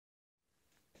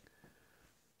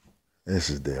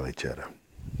This is Daily Cheddar.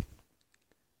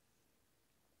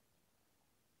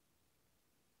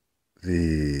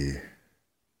 The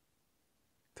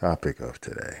topic of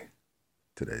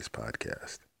today's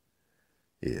podcast,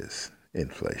 is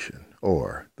inflation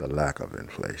or the lack of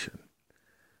inflation.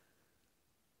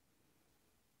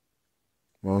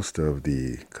 Most of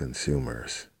the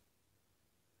consumers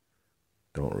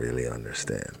don't really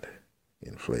understand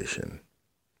inflation.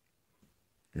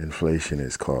 Inflation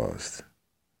is caused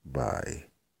by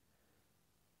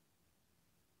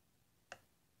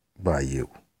you,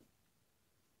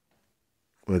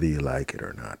 whether you like it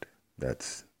or not.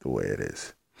 That's the way it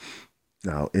is.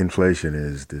 Now, inflation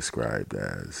is described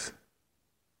as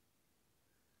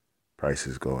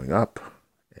prices going up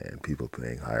and people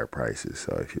paying higher prices.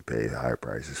 So if you pay higher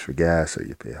prices for gas or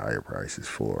you pay higher prices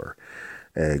for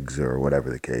eggs or whatever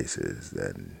the case is,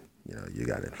 then you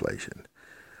got inflation.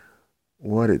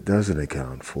 What it doesn't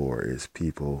account for is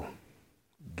people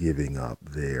giving up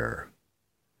their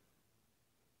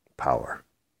power.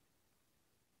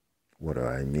 What do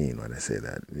I mean when I say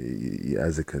that?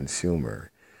 As a consumer,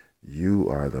 you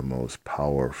are the most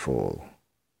powerful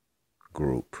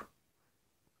group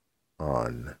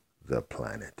on the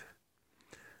planet.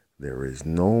 There is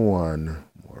no one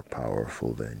more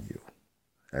powerful than you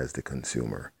as the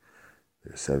consumer.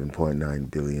 There's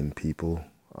 7.9 billion people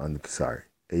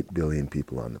 8 billion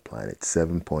people on the planet.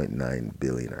 7.9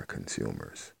 billion are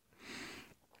consumers.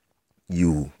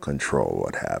 You control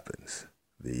what happens.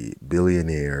 The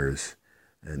billionaires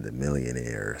and the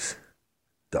millionaires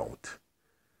don't.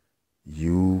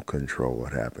 You control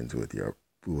what happens with your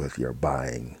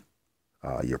buying,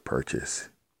 your purchase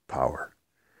power.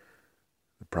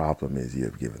 The problem is you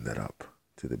have given that up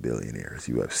to the billionaires.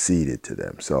 You have ceded to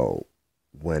them. So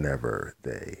whenever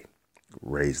they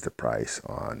raise the price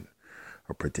on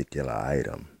a particular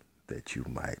item that you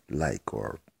might like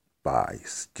or buy,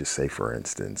 just say for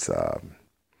instance,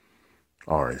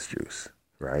 orange juice,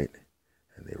 right?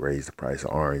 And they raise the price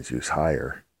of orange juice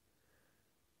higher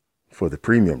for the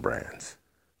premium brands.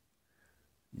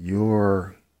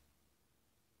 You're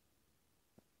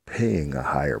paying a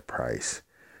higher price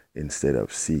instead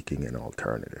of seeking an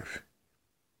alternative.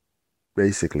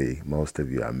 Basically, most of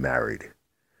you are married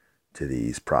to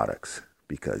these products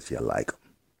because you like them.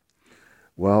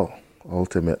 Well,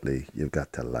 ultimately, you've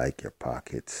got to like your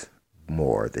pockets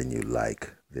more than you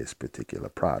like this particular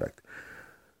product.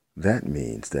 That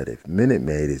means that if Minute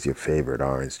Maid is your favorite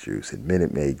orange juice and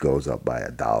Minute Maid goes up by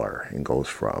 $1 and goes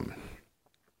from,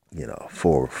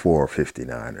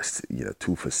 $4.59 or,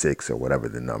 2 for $6 or whatever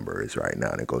the number is right now,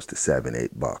 and it goes to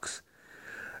 $7-8.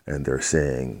 And they're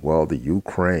saying, well, the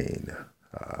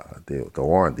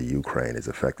war in the Ukraine has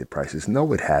affected prices.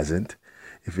 No, it hasn't.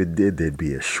 If it did, there'd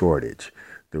be a shortage.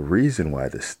 The reason why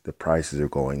the prices are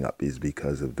going up is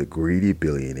because of the greedy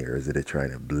billionaires that are trying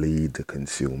to bleed the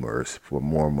consumers for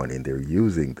more money. And they're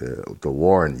using the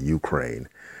war in Ukraine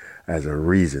as a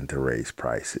reason to raise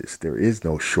prices. There is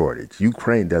no shortage.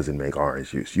 Ukraine doesn't make orange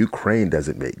juice. Ukraine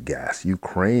doesn't make gas.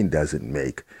 Ukraine doesn't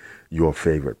make your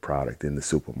favorite product in the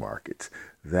supermarkets.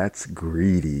 That's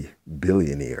greedy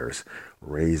billionaires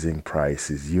raising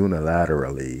prices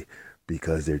unilaterally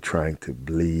because they're trying to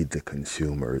bleed the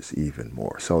consumers even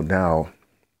more. So now,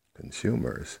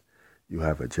 consumers, you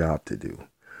have a job to do.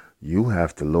 You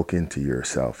have to look into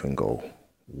yourself and go,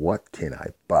 what can I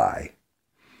buy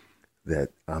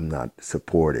that I'm not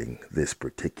supporting this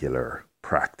particular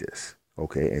practice?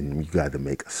 Okay, and you got to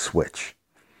make a switch.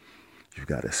 You've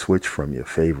got to switch from your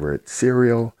favorite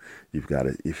cereal. You've got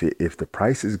to, if the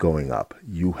price is going up,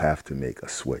 you have to make a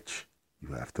switch.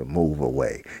 You have to move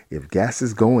away. If gas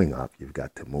is going up, you've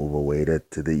got to move away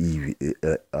to the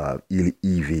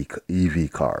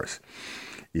EV cars,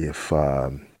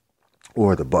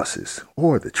 or the buses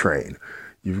or the train.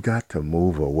 You've got to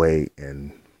move away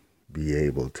and be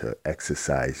able to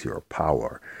exercise your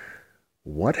power.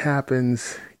 What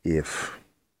happens if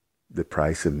the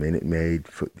price of Minute Maid,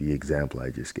 for the example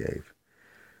I just gave,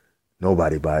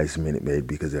 nobody buys Minute Maid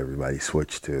because everybody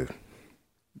switched to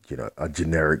a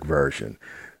generic version?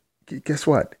 Guess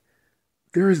what?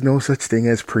 There is no such thing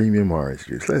as premium orange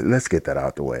juice. Let's get that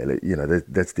out the way.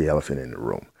 That's the elephant in the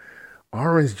room.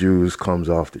 Orange juice comes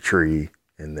off the tree,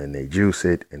 and then they juice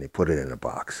it, and they put it in a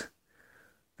box.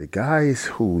 The guys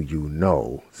who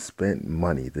spent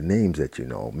money, the names that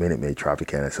Minute Maid,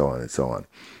 Tropicana, so on and so on,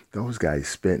 those guys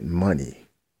spent money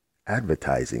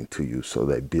advertising to you so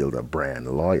they build a brand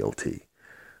loyalty.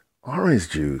 Orange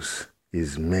juice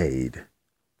is made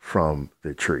from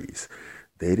the trees.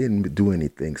 They didn't do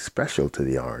anything special to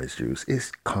the orange juice.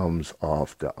 It comes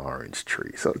off the orange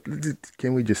tree. So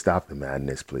can we just stop the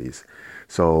madness, please?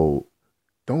 So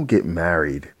don't get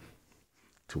married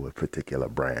to a particular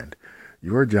brand.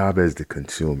 Your job as the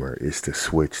consumer is to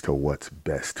switch to what's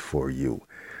best for you.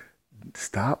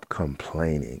 Stop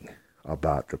complaining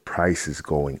about the prices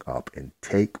going up and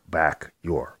take back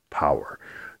your power.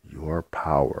 Your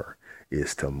power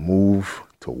is to move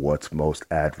to what's most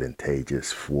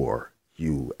advantageous for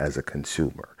you as a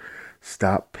consumer.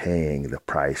 Stop paying the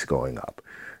price going up.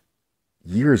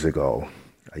 Years ago,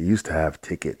 I used to have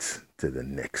tickets to the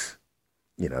Knicks,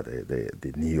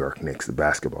 the New York Knicks, the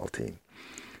basketball team.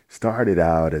 Started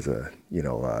out as a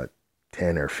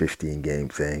 10 or 15 game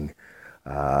thing,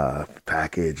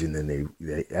 package, and then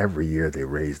they every year they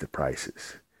raise the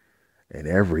prices. And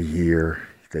every year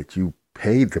that you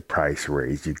paid the price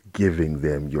raise, you're giving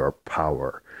them your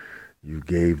power. You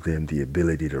gave them the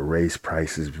ability to raise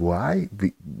prices. Why?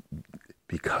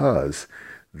 Because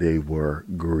they were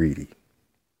greedy.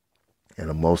 And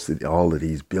all of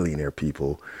these billionaire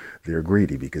people, they're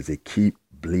greedy because they keep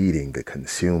bleeding the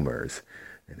consumers.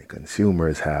 And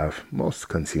most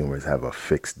consumers have a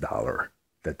fixed dollar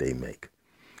that they make.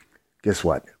 Guess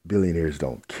what? Billionaires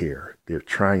don't care. They're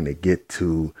trying to get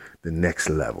to the next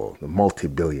level, the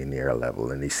multi-billionaire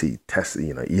level. And they see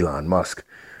Tesla, Elon Musk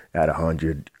at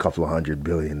couple of $100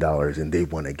 billion, and they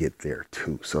want to get there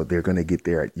too. So they're going to get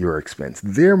there at your expense.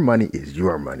 Their money is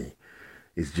your money.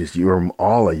 It's just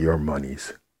all of your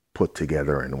monies put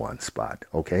together in one spot.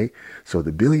 Okay. So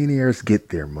the billionaires get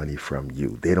their money from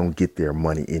you. They don't get their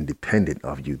money independent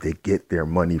of you. They get their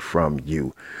money from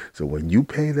you. So when you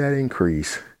pay that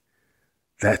increase,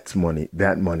 that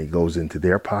money goes into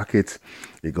their pockets.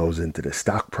 It goes into the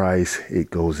stock price.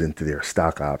 It goes into their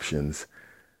stock options.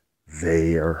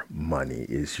 Their money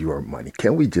is your money.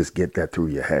 Can we just get that through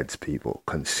your heads, people?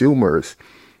 Consumers,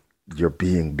 you're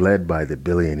being bled by the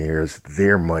billionaires.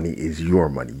 Their money is your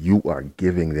money. You are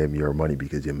giving them your money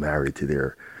because you're married to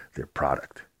their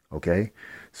product. Okay?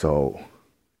 So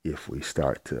if we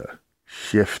start to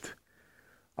shift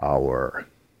our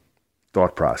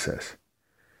thought process,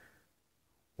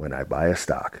 when I buy a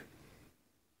stock,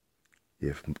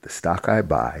 if the stock I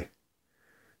buy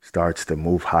starts to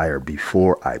move higher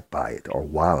before I buy it or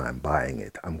while I'm buying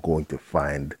it, I'm going to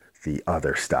find the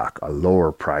other stock, a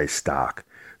lower price stock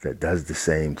that does the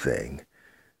same thing,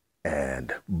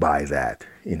 and buy that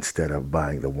instead of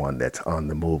buying the one that's on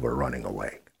the move or running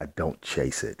away. I don't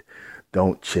chase it.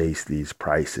 Don't chase these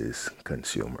prices,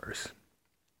 consumers.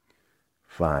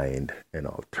 Find an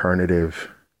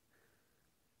alternative.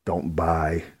 Don't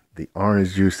buy the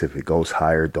orange juice if it goes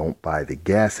higher. Don't buy the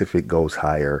gas if it goes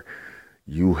higher.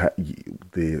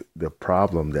 The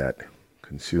problem that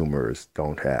consumers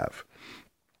don't have,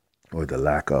 or the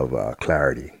lack of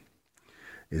clarity,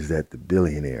 is that the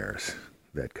billionaires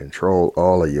that control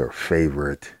all of your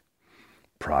favorite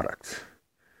products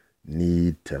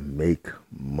need to make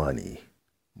money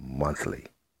monthly.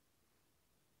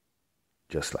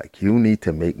 Just like you need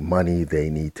to make money, they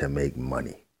need to make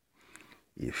money.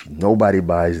 If nobody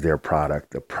buys their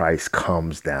product, the price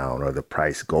comes down or the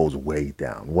price goes way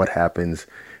down. What happens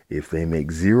if they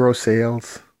make zero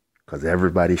sales? Because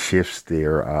everybody shifts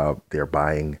their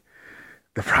buying,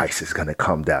 the price is going to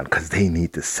come down because they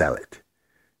need to sell it.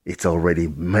 It's already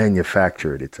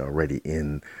manufactured. It's already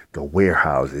in the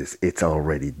warehouses. It's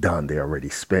already done. They already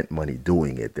spent money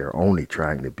doing it. They're only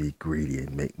trying to be greedy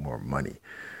and make more money.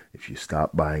 If you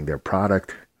stop buying their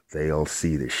product, they'll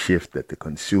see the shift that the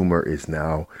consumer is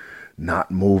now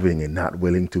not moving and not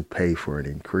willing to pay for an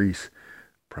increase.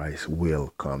 Price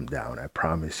will come down. I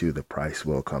promise you the price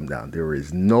will come down. There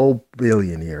is no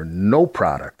billionaire, no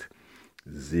product,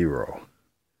 zero,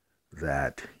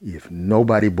 that if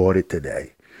nobody bought it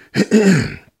today,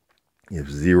 if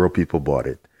zero people bought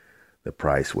it, the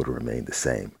price would remain the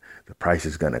same. The price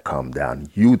is going to come down.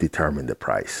 You determine the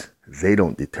price. They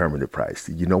don't determine the price.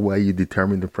 You know why you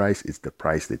determine the price? It's the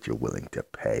price that you're willing to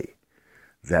pay.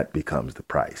 That becomes the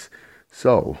price.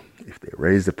 So if they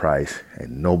raise the price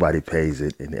and nobody pays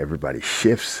it and everybody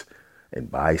shifts and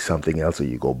buys something else, or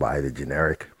you go buy the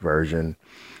generic version,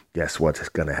 guess what's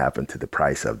going to happen to the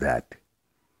price of that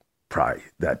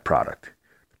product?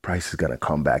 The price is going to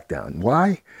come back down.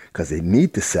 Why? Because they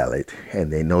need to sell it,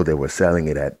 and they know they were selling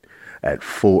it at 2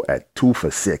 for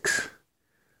 $6.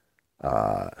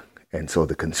 And so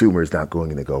the consumer is not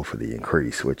going to go for the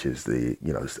increase, which is the,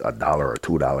 $1 or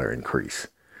 $2 increase.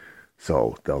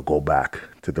 So they'll go back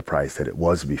to the price that it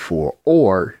was before.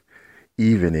 Or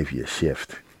even if you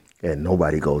shift and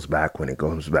nobody goes back, when it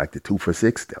goes back to 2 for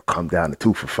 $6, they'll come down to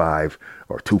 2 for $5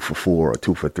 or 2 for $4 or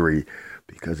 2 for $3.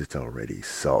 Because it's already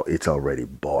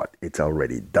bought, it's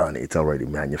already done, it's already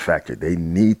manufactured. They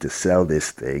need to sell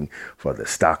this thing for the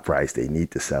stock price. They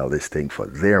need to sell this thing for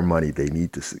their money.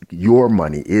 Your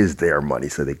money is their money.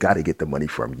 So they got to get the money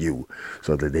from you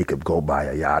so that they could go buy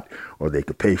a yacht or they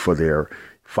could pay for their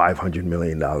 $500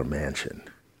 million mansion.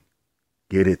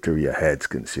 Get it through your heads,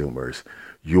 consumers.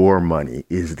 Your money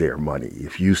is their money.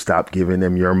 If you stop giving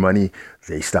them your money,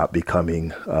 they stop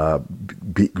becoming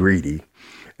greedy,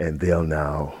 and they'll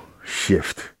now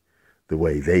shift the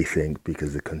way they think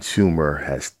because the consumer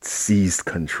has seized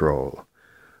control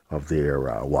of their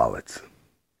wallets.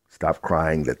 Stop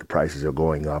crying that the prices are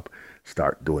going up.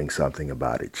 Start doing something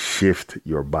about it. Shift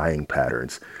your buying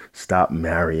patterns. Stop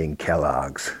marrying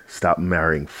Kellogg's. Stop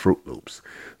marrying Fruit Loops.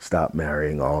 Stop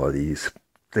marrying all of these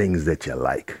things that you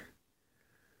like.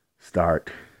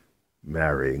 Start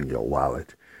marrying your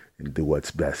wallet and do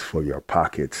what's best for your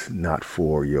pockets, not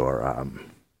for your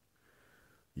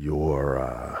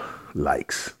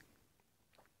likes.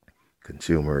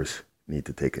 Consumers need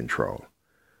to take control.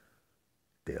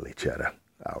 Daily Cheddar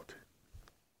out.